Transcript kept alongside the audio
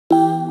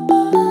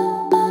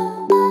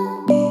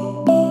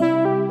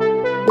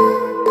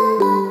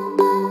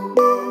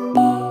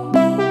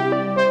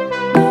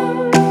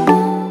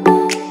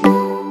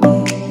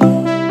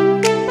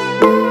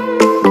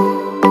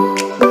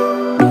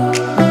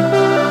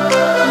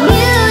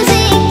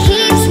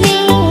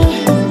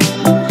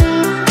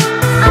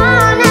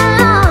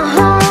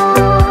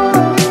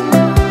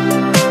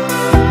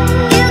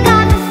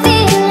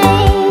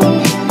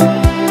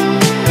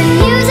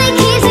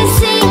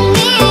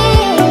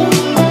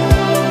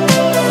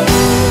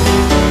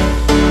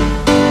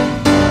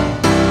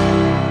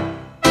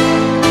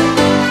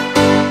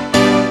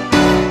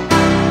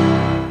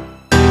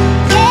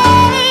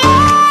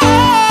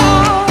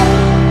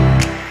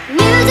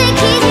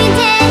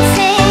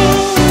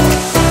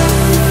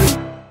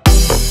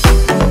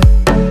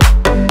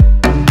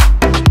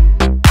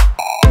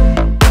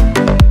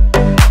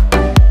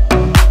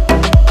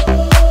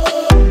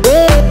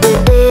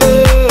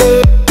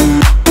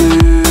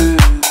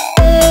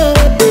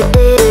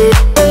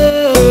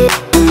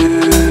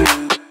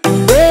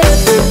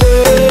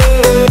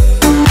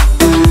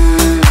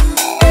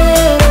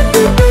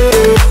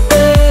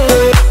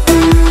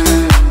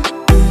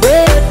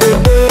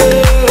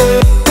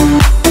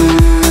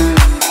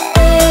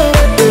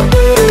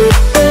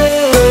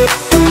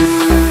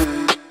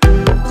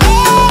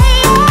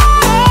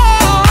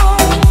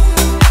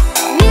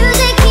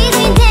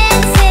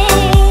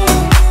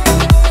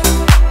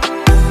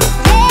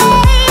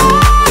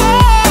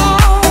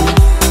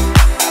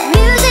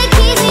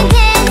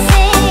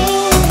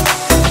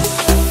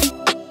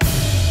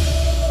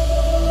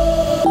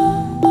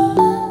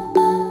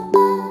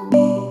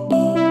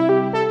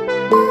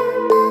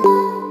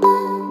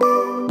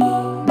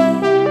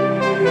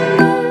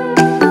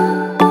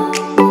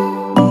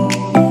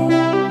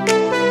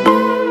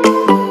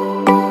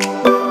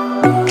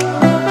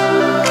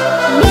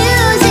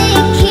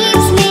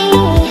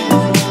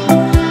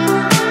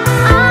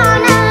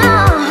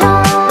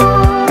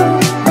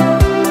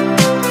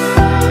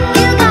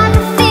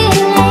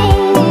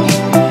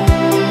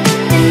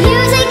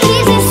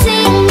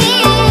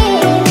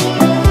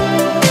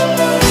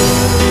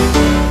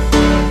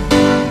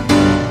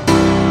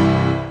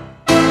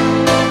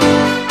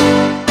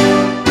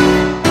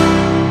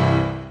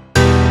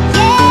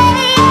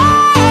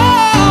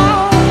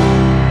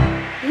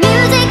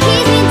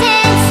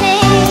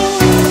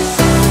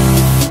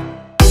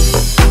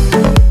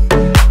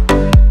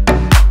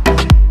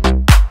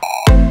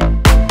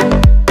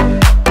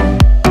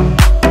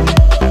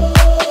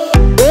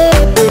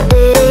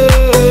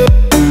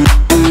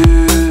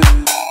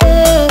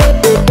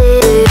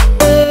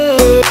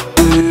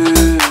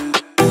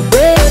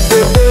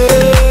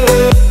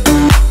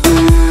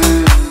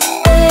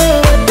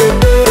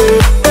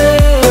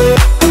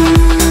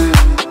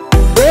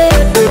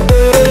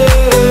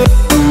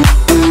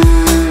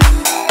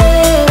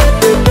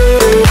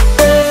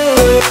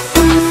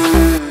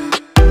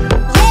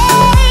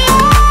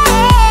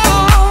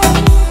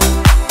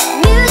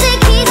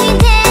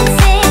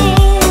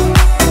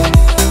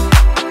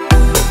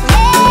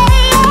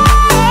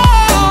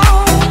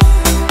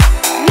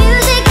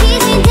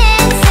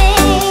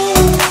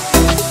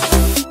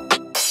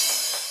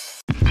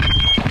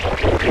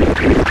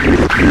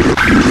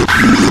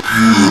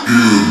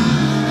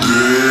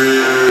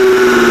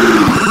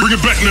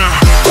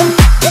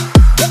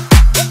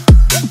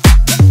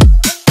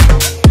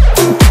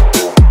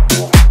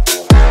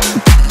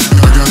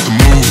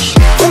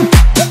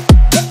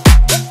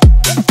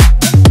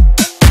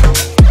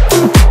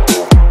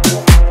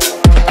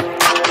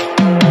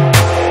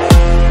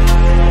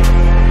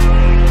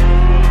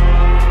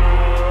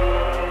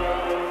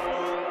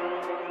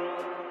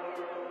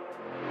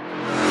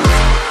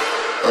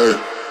Hey.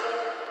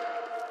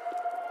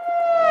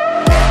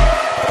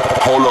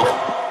 Hold up.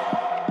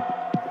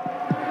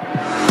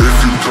 If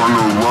you turn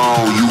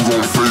around, you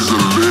gon' face the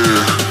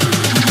lead.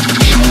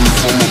 Shooting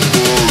from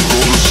above, go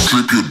to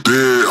sleep, you're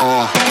dead,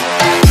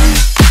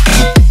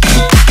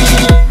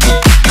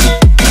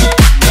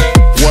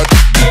 What?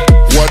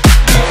 What?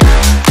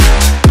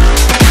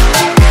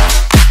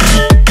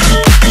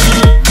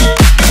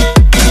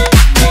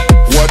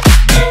 What?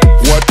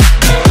 What?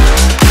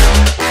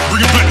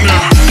 Bring it back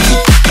now.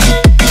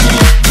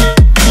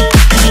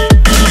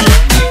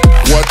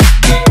 What?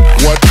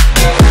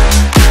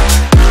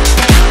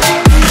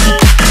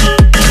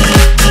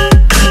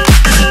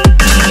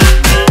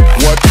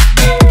 What? What?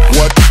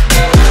 What?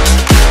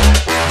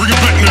 Bring it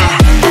back now.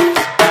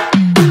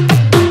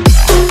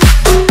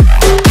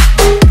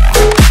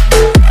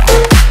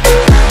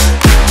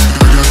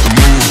 I got the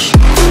moves.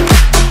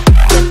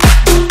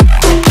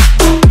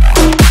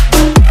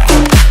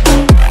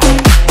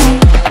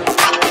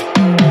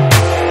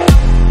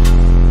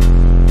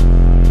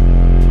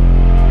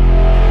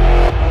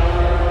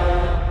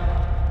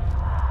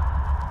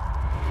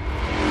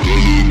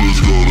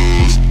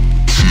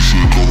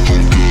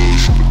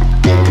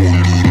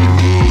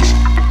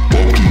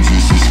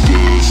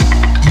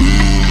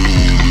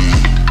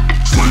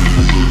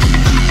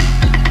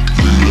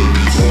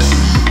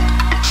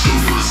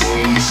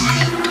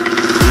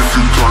 If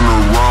you turn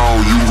around,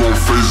 you gon'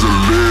 face the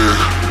lead.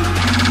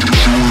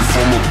 Shooting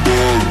from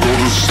above, go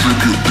to sleep,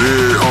 you're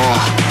dead,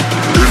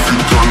 If you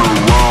turn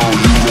around,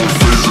 you gon'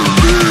 face the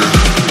lead.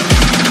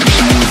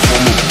 Shooting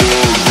from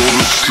above, go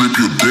to sleep,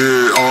 you're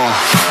dead,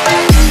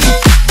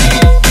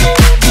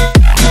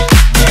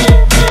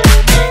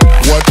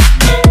 What?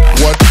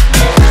 What?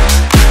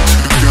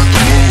 I got the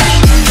moves.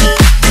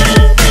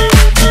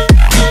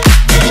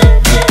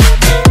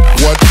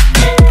 What?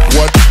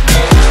 What?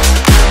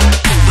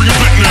 Bring it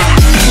back now.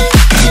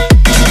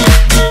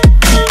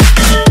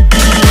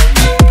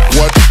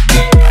 What?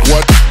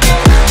 What?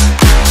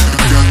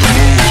 I got the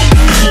moves.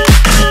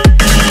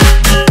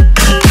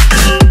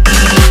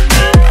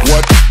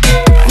 What?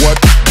 What?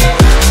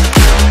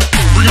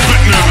 Bring it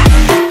back now.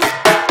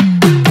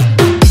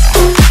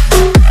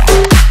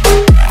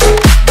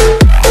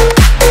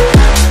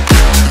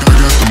 I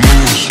got the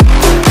moves.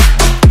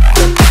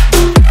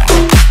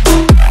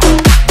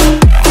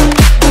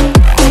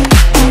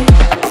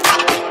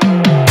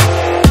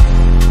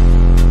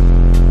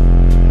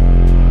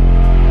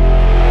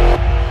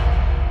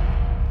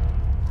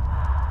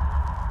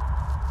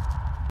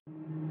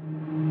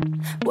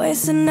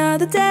 Waste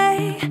another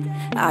day,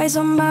 eyes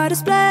on my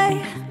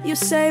display. You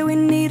say we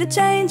need a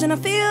change, and I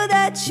feel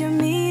that you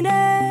mean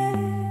it.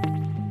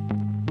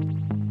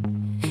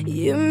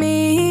 You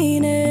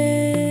mean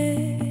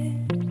it.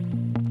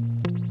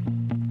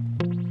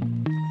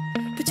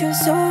 But you're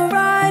so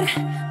right,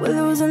 we're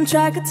losing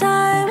track of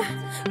time,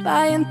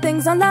 buying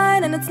things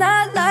online, and it's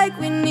not like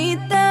we need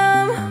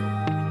them.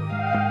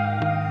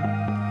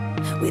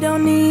 We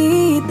don't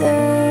need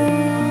them.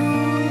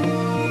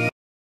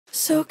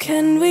 So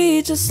can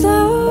we just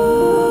slow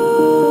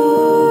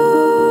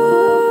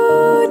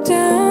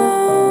down?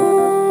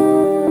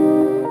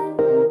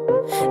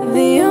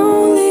 The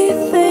only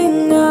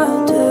thing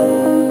I'll do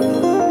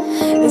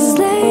is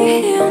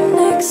lay here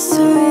next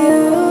to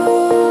you.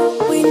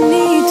 We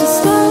need to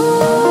slow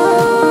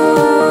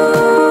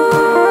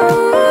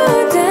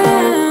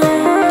down.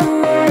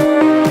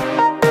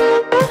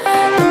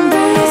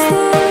 Embrace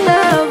the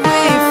love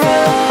we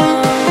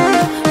found.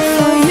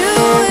 For you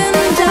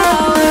and I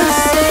was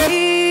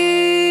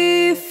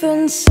safe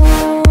and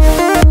sound.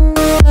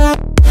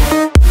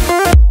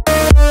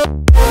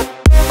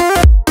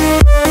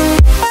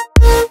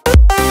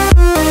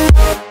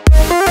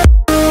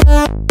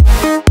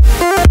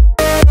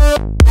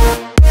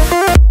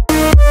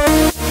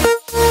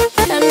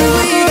 And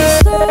we just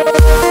slow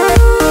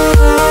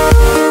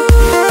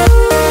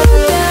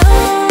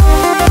down.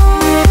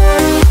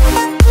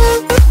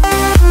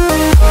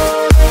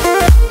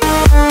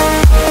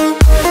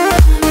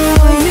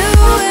 For you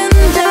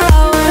and I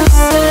was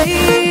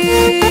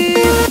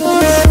safe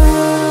and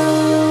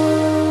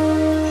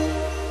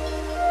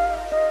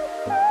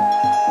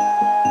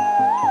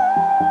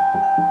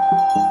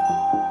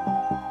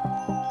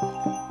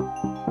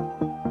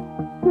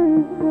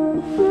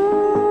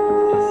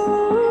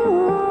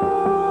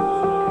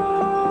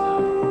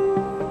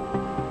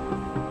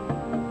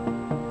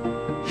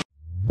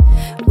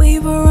we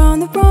were on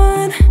the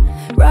run,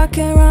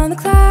 rocking around the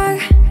clock.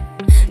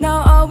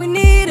 Now all we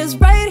need is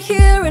right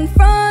here in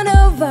front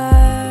of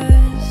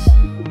us.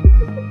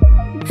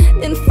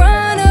 In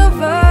front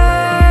of us.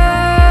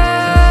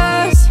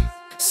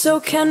 So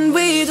can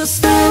we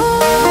just slow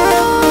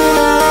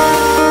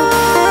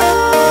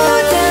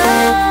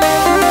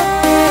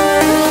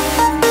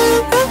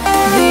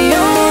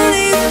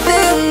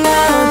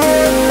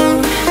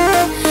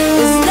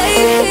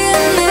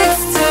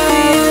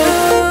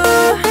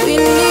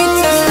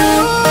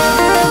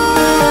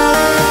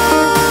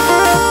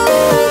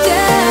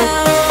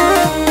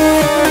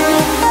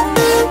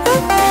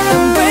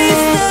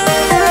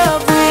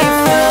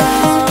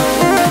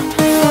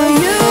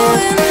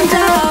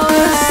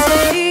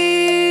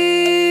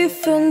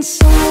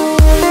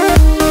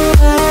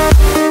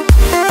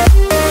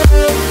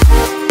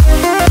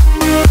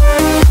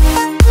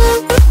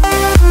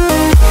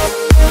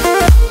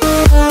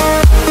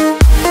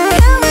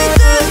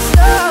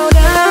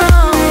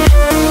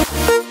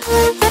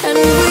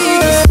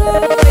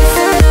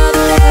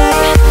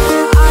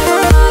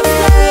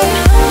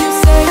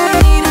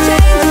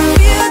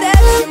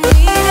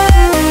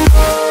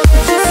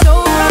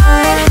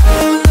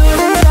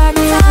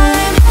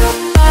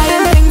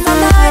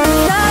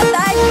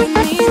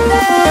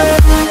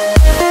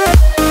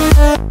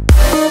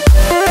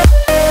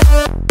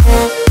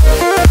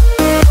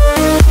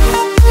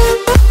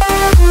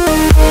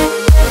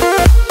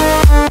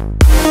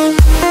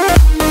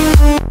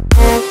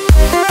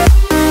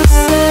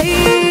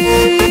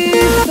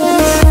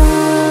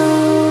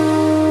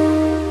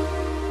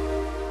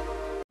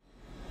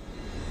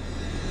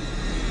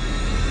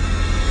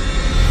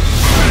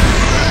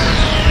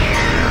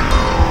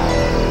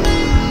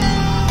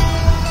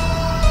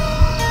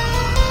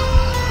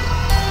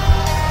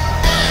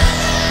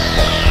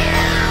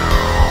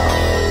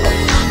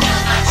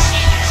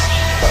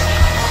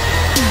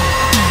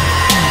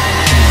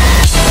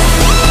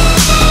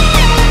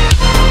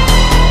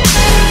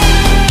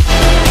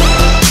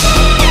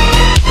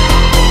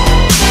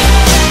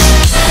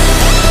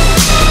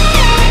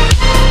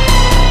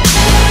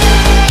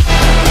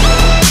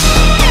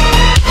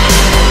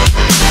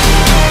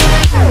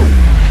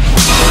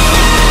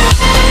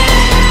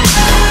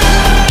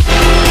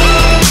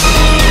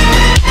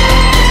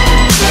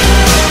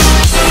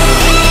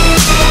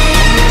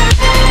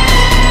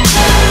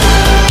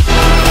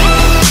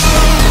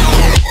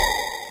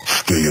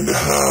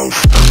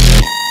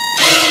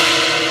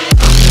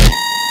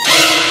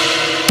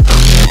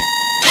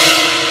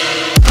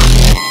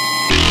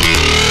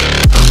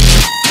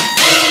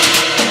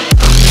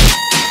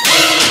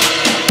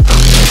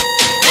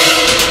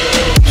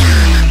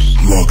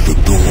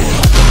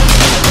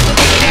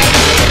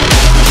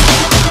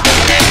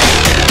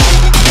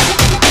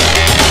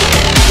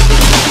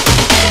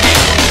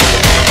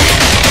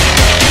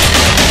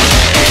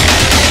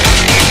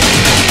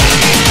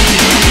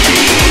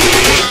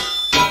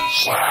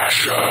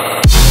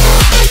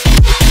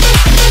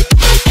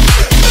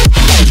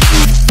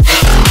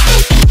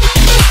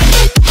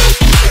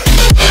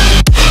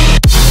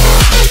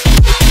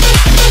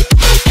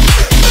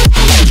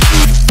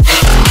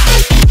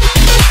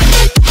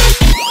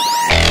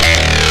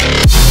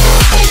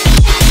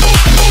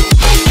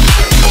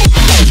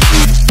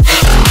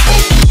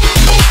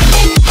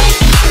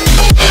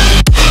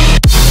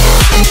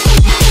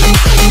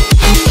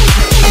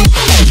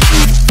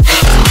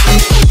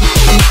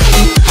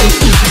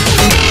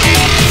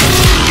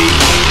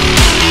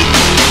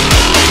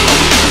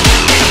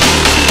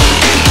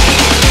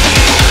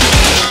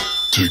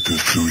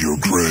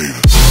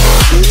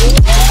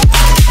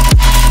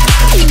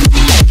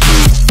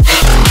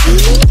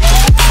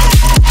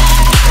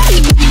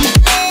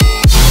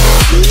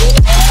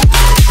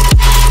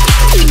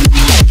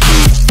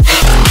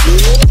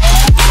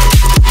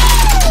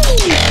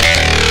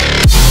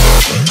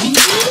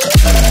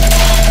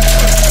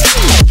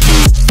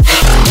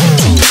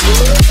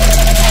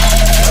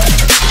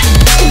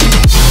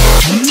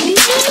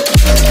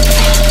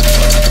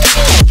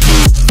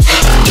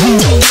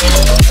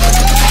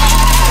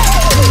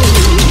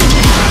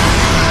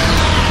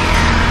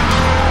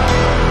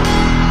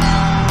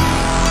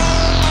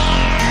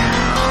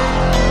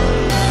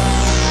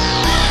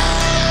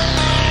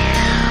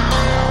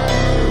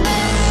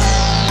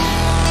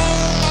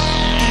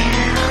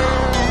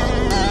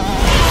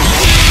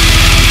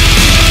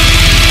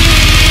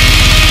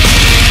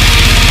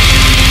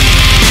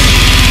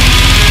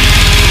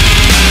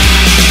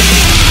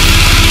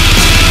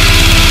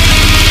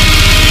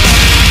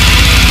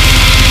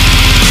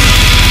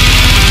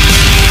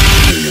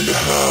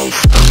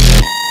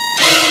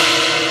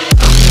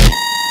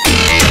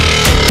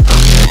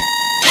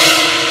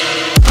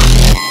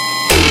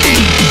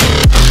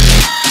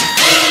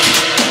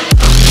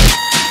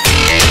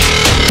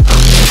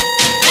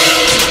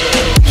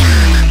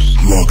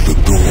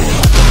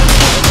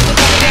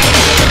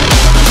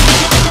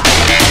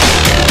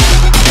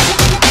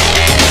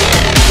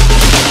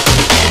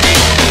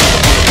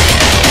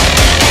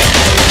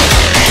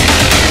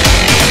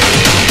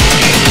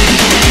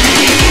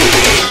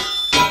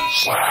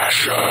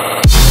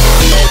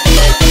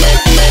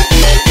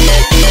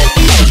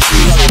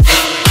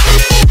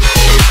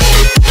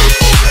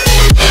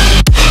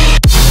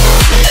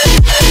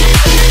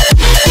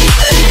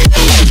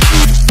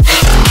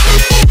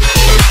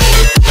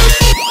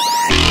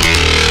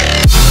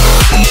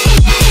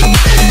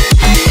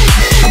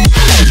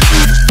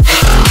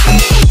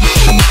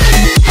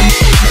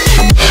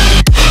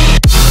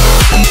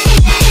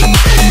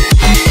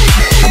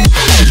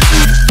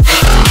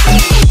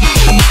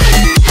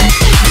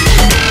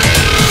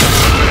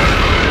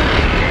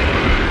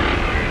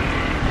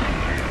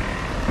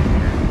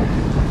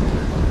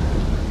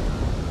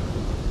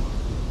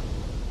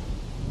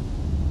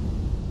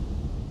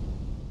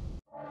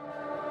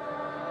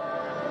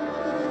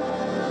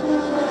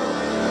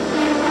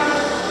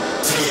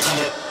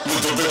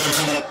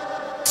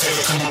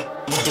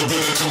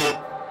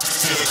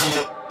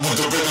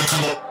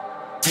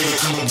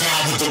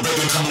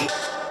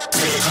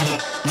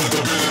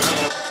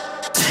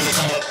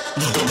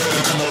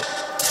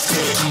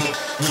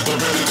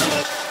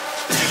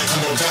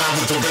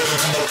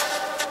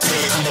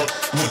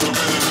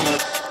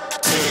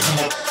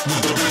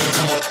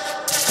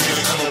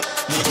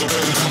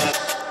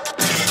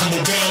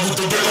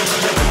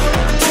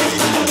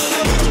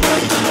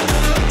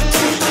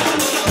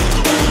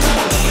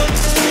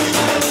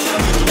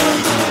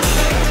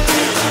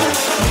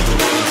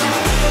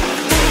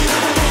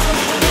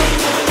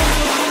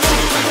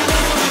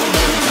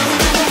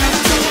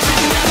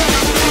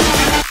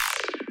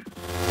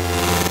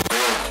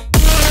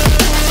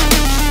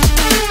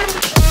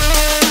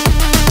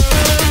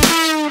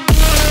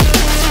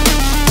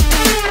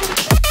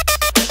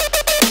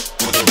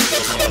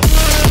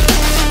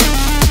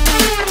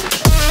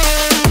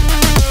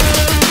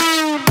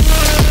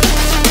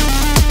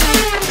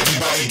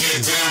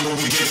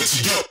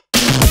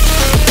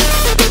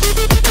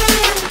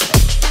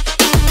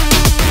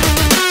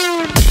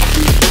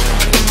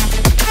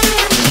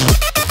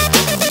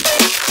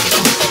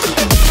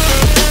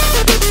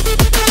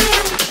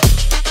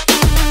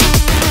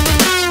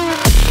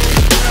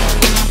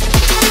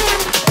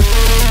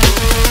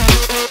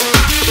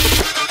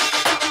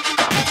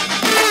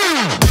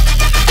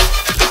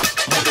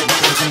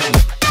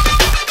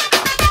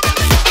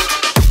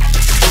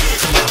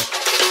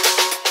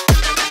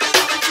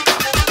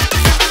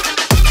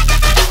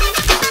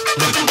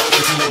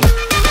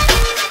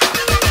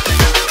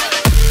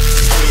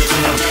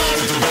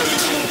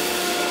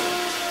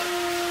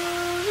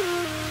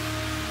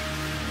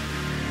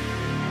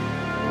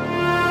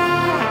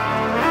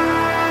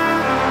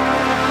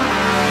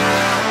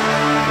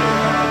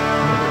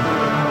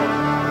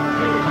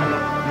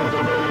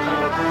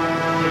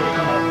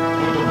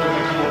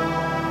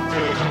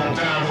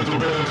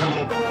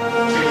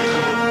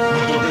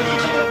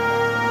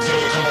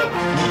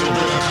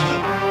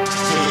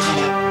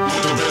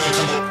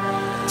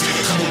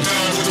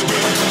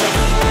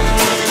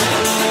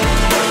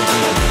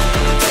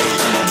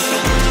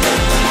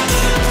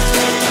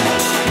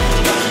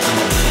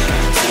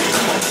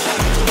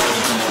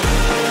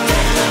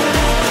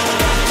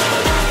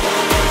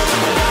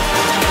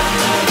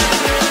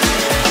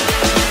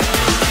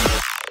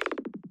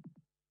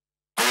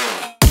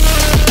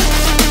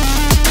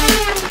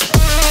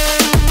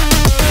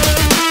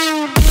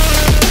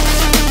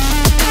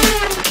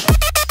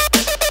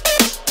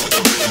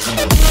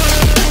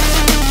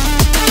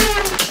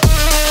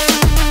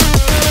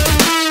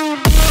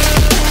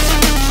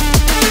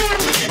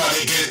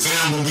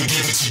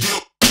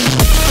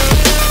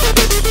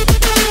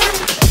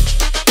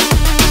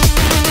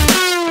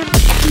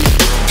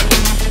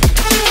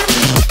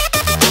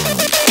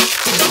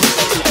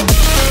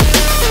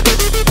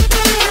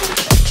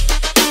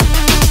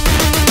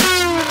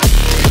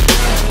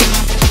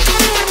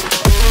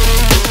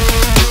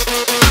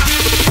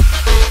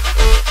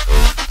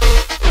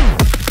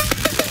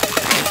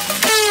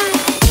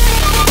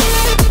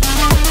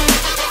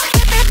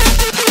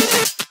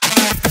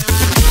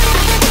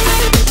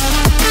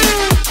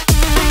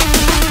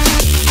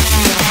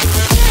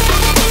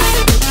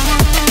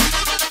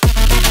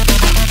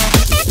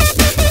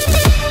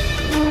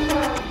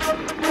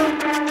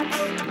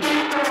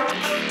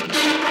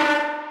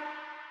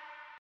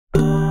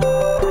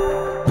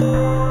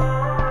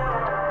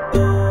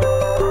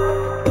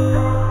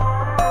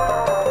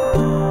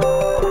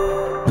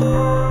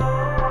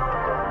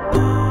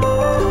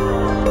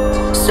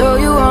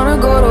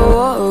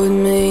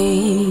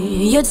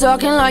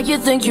Talking like you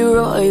think you're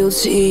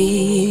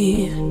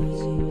royalty.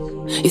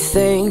 You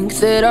think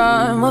that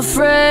I'm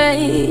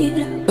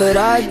afraid, but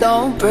I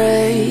don't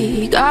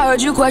break. I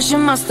heard you question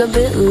my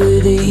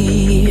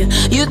stability.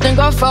 You think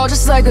I'll fall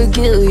just like a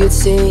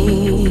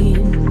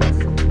guillotine,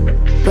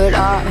 but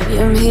I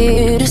am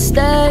here to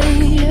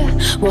stay,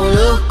 won't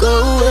look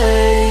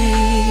away.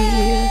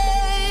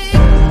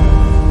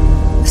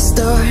 The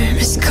storm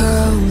is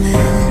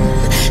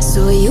coming,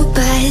 so you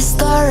better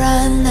start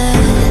running.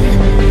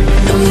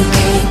 No, you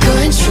can't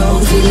control,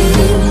 feel it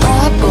in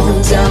my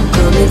bones. I'm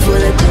coming for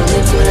the,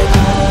 coming for the.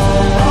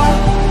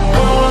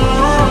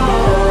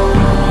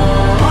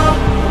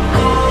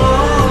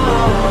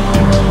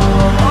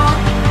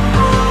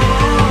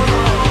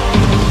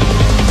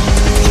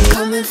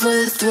 Coming for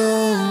the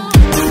throne.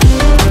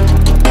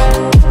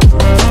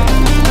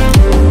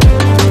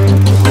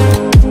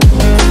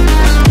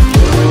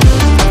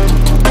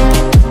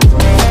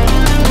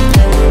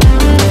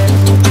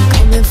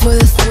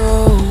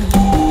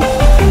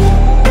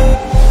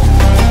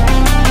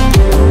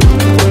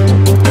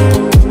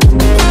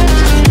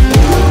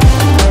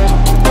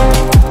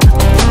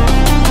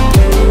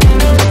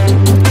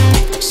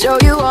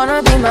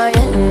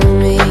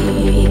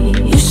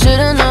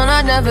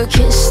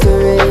 Kiss the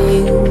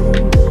rain.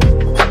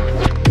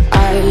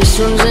 Ice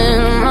runs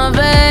in my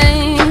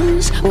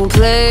veins. Won't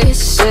play it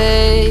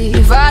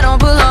safe. I don't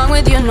belong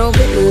with your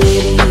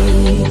nobility.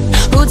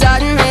 Who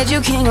died and made you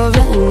king of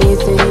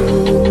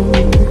anything?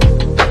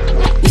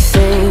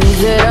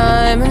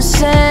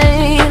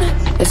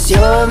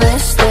 your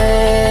mistake.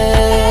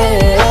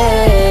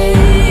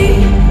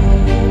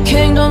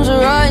 Kingdoms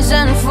rise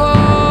and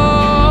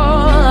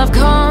fall, I've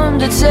come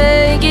to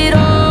take it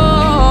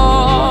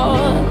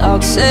all. I'll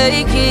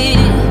take it,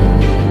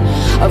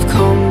 I've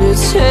come to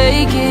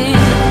take it.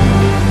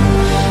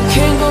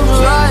 Kingdoms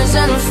rise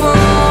and fall,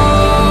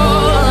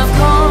 I've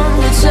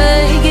come to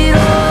take it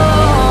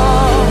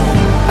all.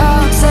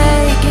 I'll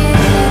take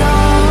it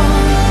all.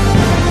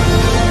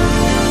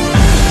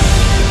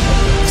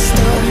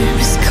 Storm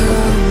is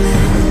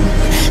coming,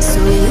 so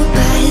you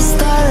better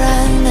start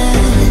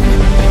running.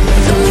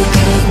 No, you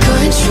can't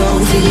control,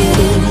 feel it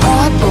in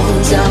our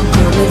bones. I'm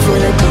coming for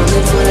the,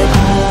 coming for the.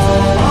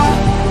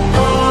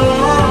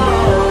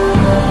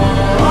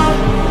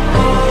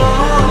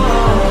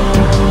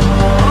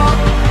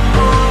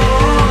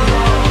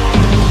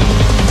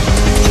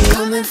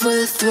 For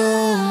the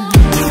throne.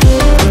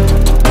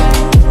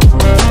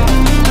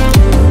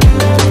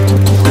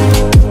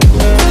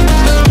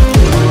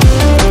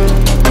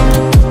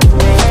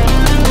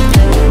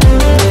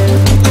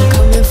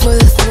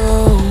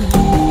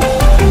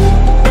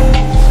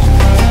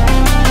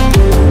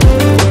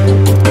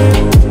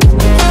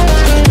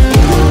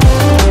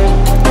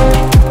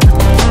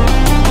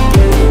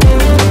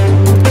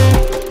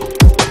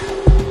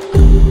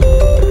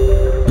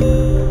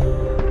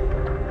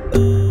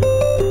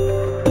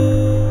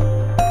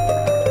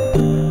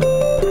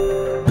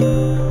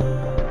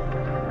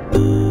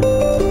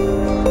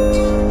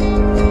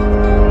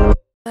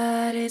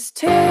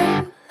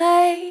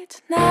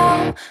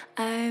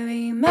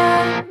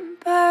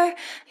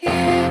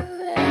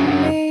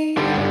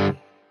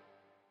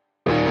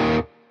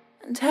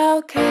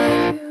 How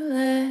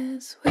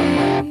careless we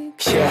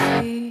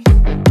could be.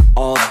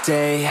 All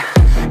day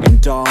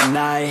and all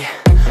night,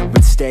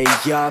 we'd stay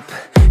up,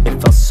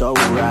 it felt so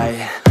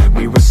right.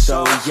 We were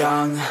so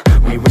young,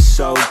 we were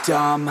so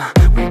dumb.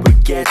 We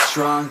would get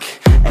drunk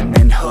and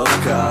then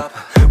hook up.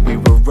 We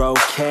were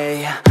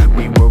okay,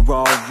 we were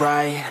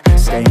alright,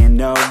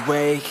 staying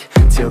awake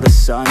till the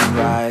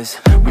sunrise.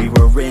 We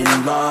were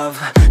in love,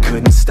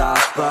 couldn't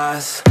stop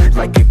us,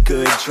 like a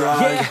good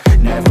drug,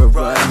 never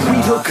enough. We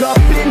hook up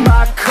in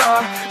my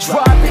car,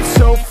 driving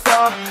so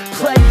far,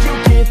 play your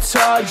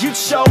guitar, you'd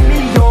show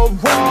me your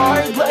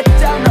art. Let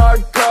down our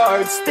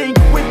guards, think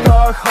with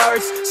our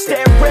hearts,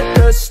 stare at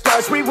the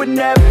stars, we were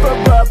never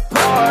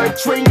apart.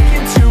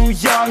 Drinking too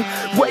young,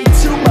 way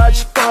too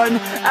much fun,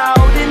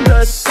 out in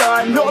the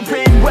sun, or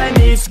in when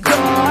it's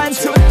gone.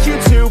 Took you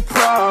to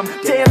prom,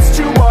 dance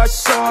to our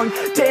song,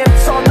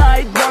 dance all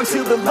night long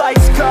till the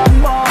lights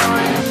come on.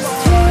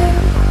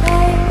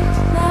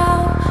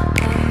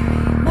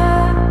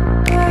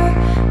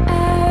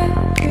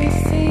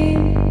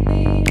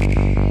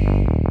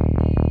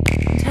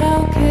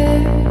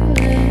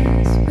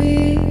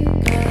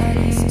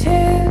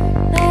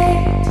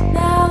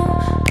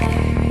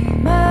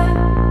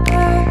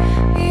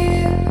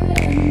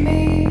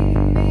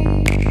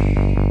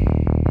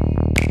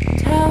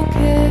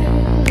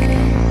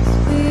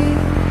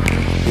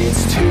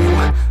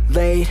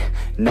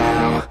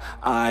 Now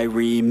I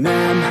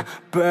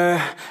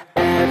remember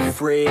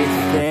everything,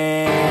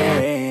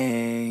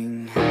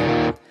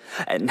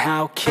 and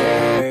how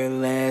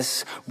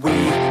careless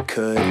we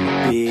could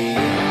be,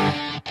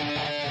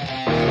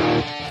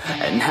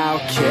 and how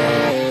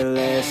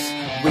careless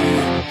we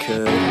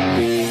could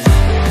be,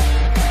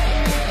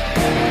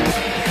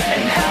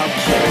 and how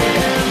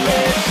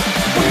careless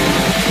we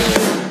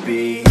could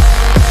be.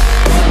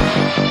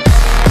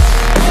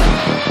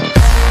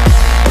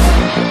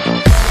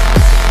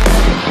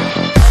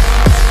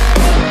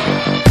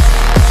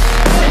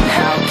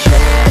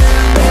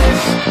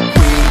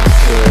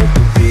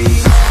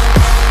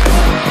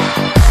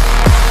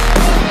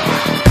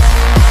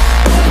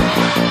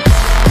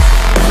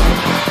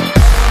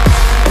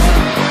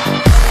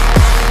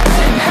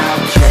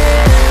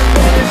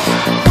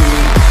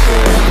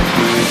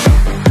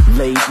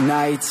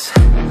 Nights,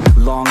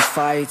 long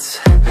fights,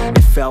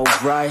 it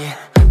felt right,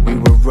 we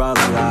were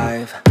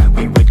alive.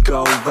 We would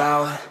go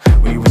out,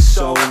 we were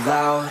so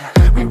loud,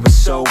 we were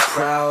so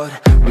proud,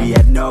 we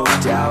had no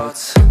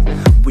doubts.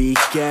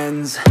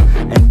 Weekends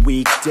and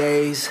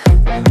weekdays,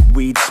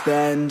 we'd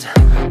spend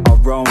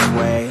our own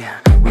way.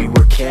 We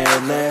were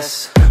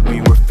careless,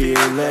 we were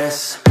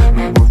fearless,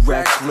 we were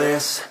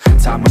reckless,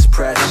 time was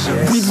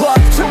precious. We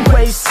loved to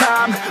waste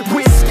time,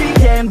 whiskey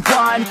and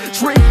wine,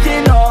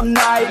 drinking all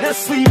night,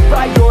 asleep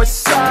by your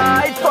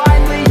side.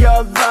 Finally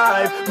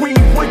alive, we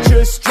would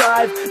just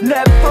drive,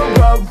 never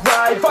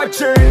arrive. Our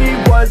journey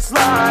was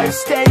live,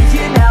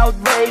 staying out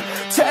late,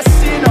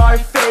 testing our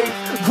fate,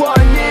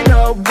 running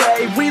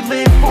away. We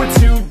live for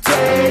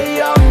today,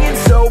 young and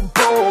so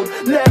bold,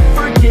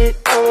 never get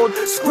old.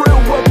 Screw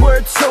what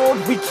we're told,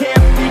 we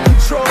can't be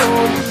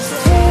controlled.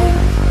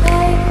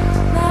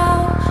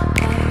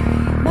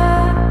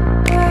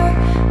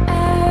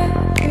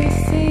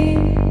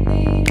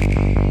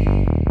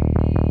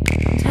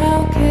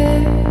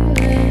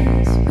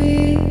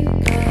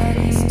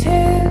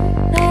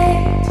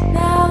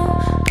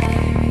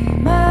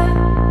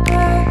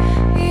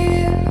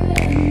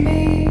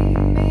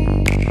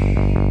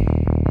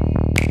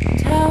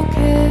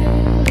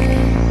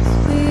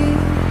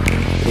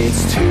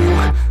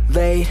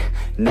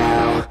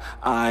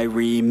 I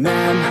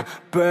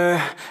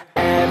remember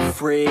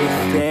everything,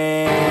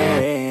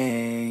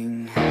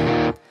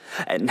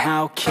 and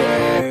how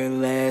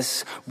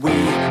careless we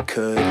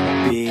could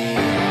be,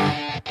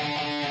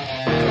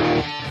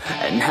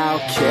 and how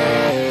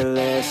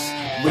careless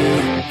we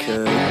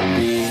could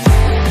be,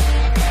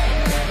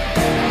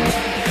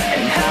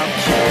 and how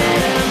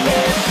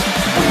careless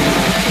we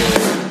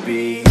could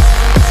be.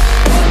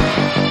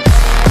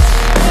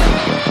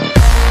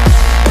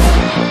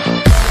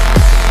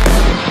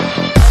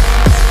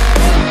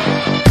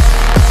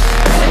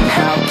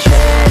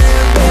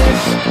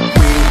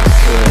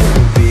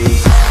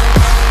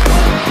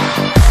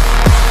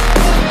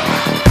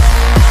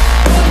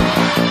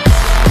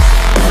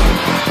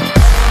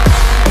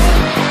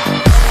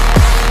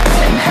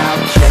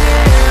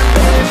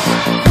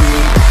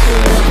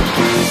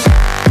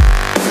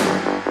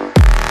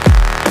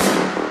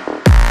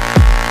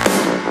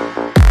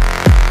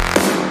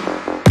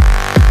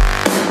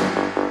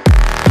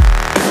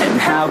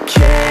 How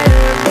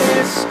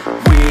careless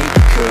we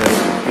could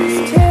be.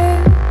 It's too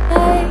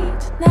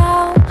late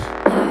now,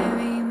 I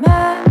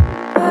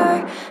remember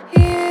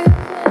you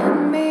and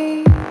me,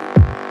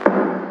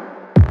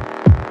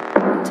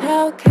 and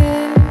how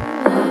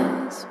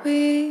careless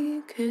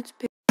we could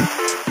be.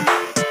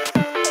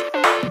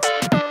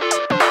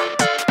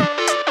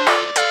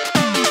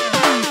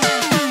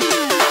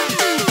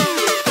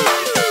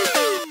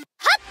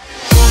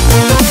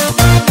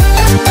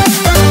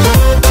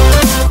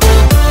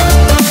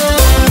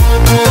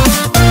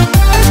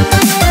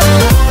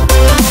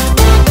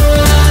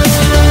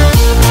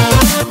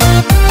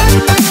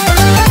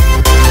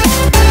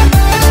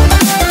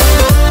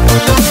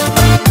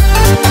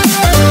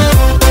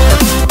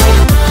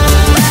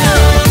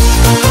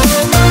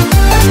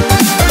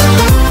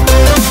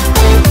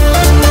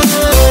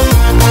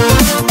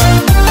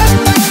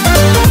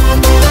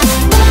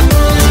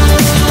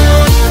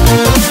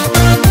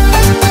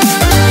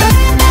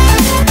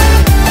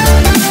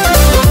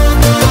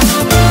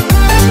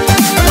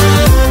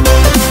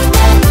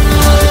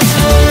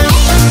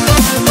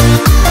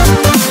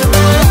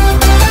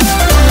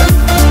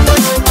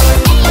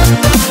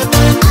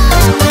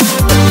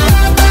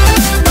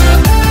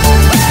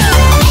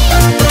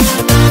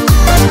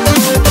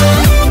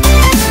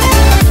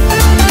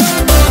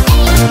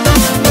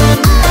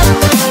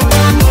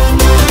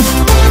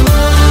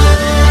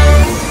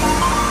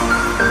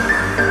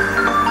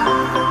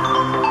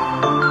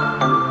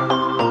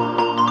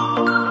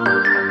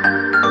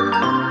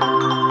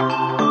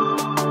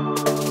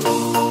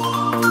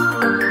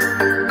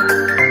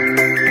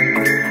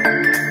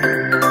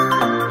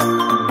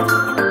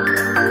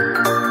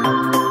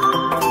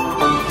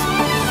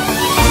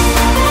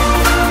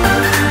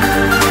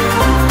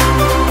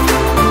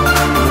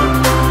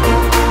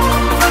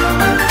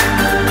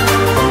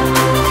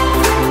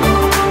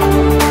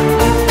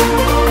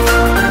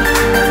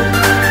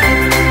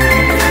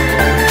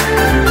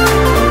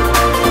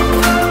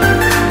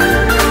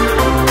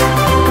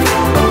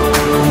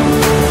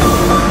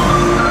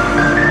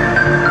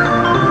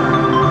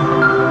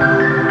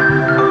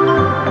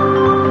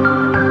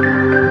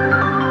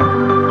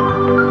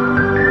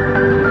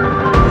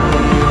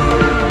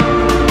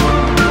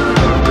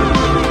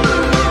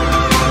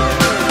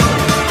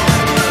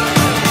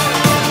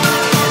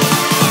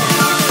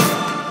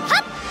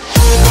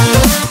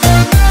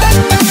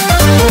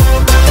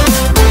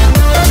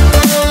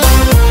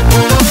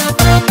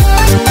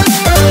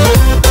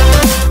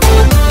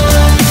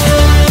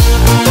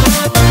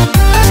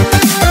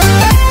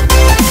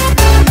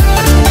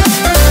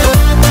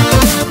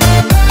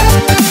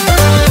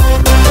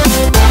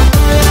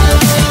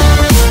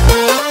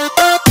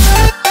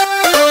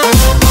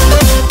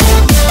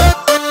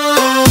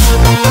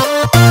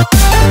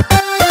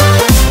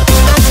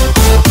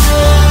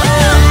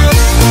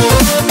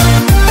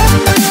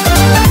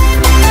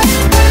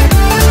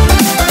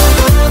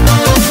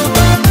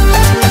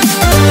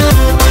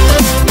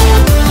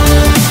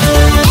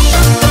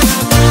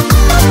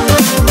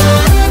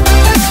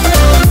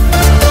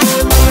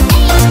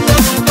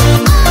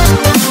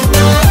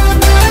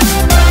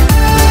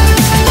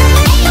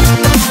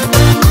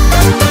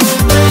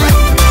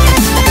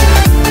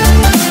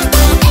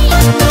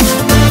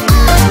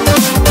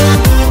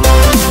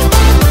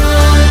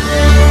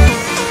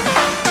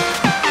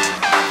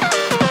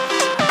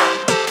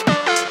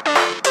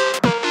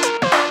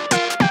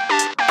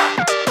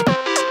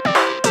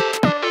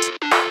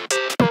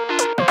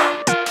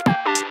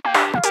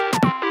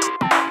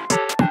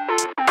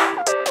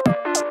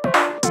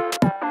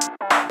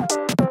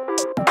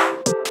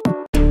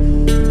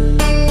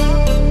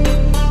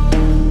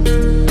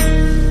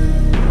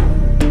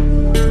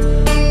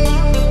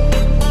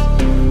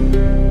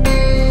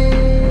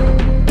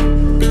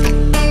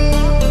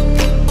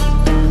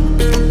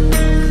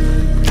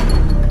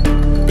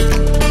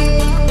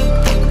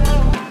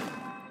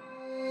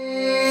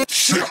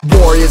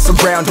 warriors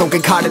around, don't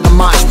get caught in the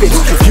mosh pit.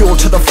 Fuel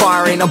to the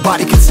fire, ain't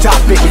nobody can stop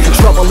it.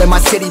 Trouble in my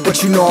city,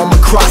 but you know I'm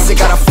across it.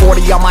 Got a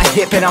 40 on my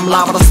hip and I'm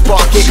liable to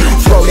spark it.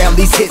 Throw down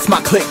these hits,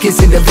 my click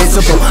is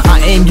indivisible. I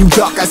aim, you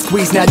duck, I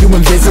squeeze, now you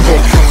invisible.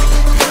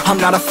 I'm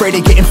not afraid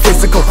of getting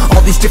physical.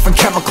 All these different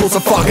chemicals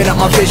are fogging up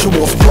my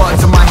visuals.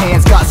 Bloods on my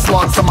hands, got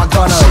slugs on my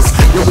gunners.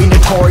 Yo, we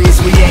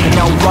notorious, we ain't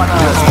no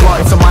runners.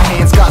 Bloods on my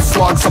hands, got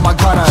slugs on my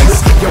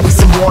gunners. Yo, we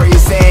some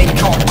warriors, they ain't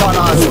gon' run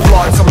us.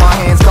 Bloods on my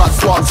hands, got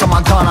slugs on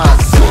my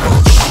gunners.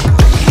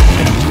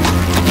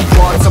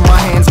 Bloods on my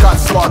hands, got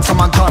slugs on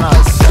my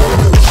gunners.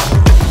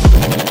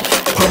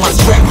 Put on my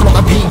strap, put on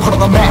the beam, put on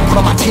the map, put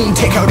on my team.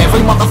 Take out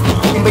every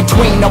motherfucker in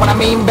between, know what I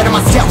mean? Better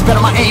myself, better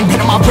my aim,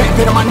 better my rap,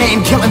 better my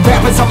name. Killing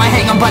rappers on my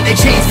hang, I'm by their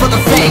chains for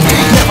the fame.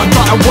 Never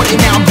thought I would it,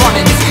 now I'm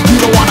running this. You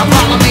don't wanna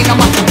follow me,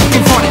 I'm up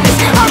in front of this.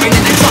 I ran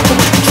in the trouble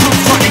with the truth,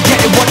 trying to get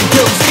it what it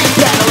does.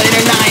 Battling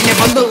and I ain't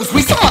never lose,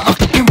 we some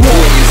motherfucking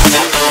warriors.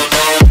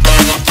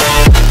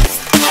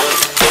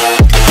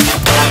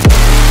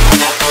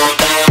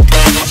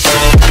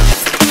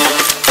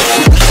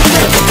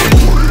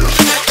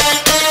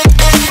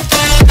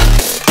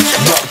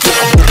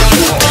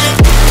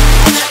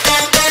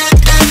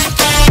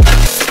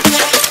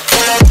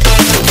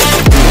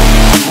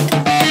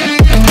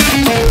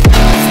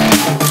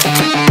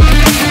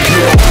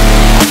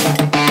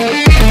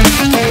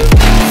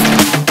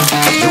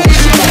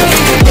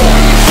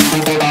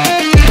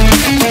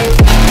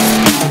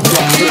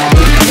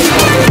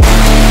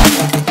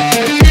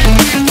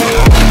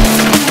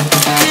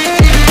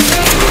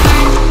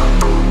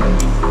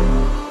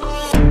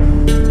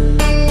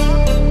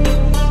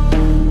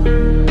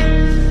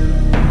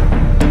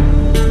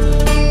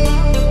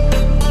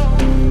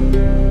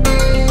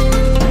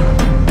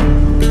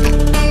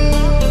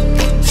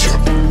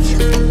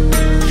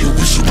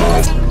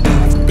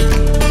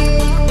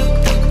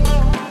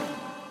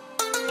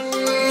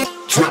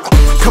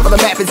 Cover the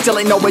map and still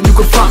ain't know where you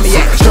can find me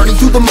at. Journey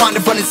through the mind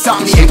of an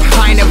insomniac.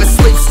 I ain't never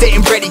sleep,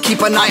 staying ready, keep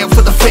an eye out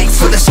for the fakes.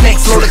 For the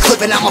snakes, load a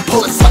clip and I'ma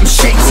pull it, something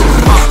shakes.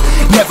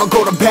 Never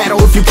go to battle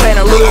if you plan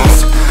to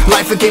lose.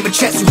 Life a game of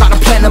chess, you gotta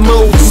plan the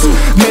moves.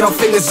 Middle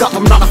fingers up,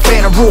 I'm not a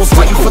fan of rules.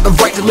 Fighting for the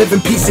right to live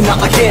in peace and not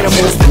like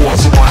animals.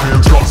 Bloods in my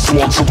hands, got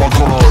slugs on my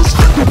gunners.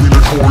 Yo, we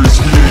notorious,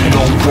 we ain't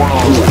no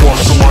runners.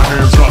 Bloods in my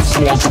hands, got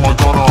slugs on my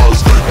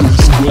gunners. Yo, we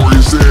some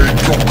warriors, they ain't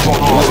gon'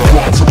 run us.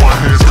 Bloods in my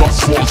hands, got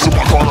slugs on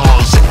my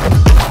gunners.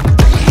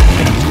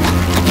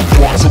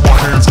 Bloods in my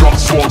hands, got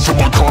slugs on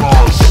my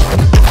gunners.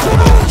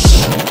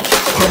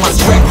 Put on my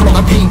strap, put on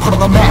the beam, put on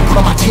the map, put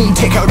on my team.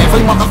 Take out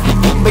every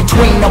motherfucker in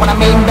between, know what I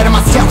mean? Better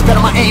myself, better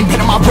my aim,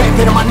 better my rap,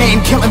 better my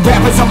name. Killing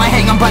rappers on my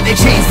hang, I'm by their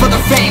chains for the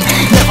fame.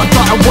 Never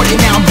thought I would it,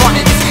 now I'm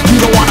running this. You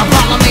don't wanna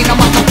follow me, I'm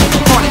out the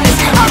front of this.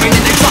 I ran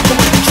in the trouble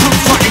with the truth,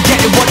 trying to get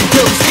it what it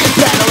does.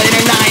 Battling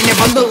and I ain't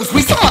never lose,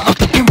 we some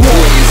motherfucking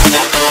warriors.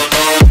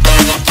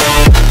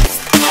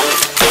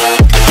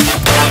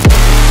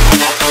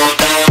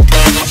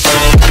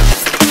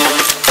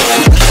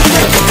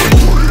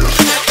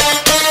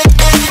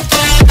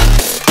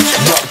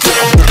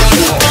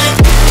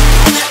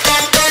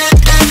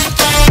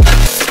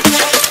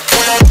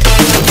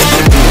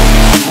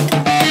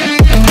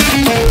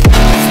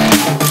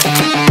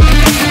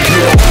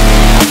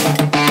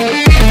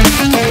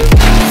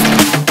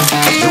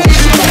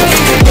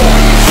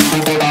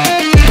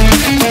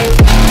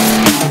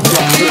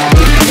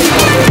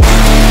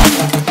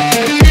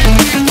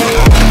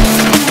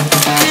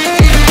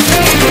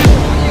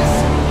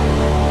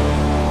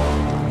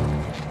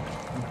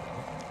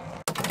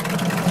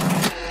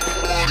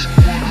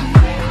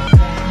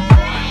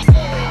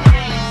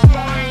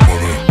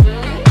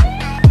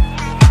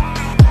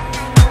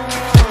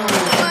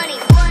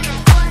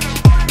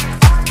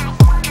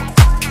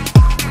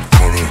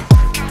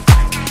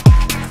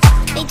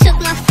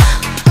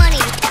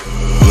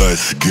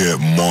 Let's get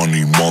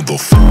money,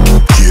 motherfucker.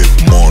 Get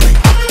money.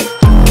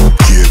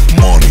 Get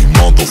money,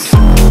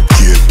 motherfucker.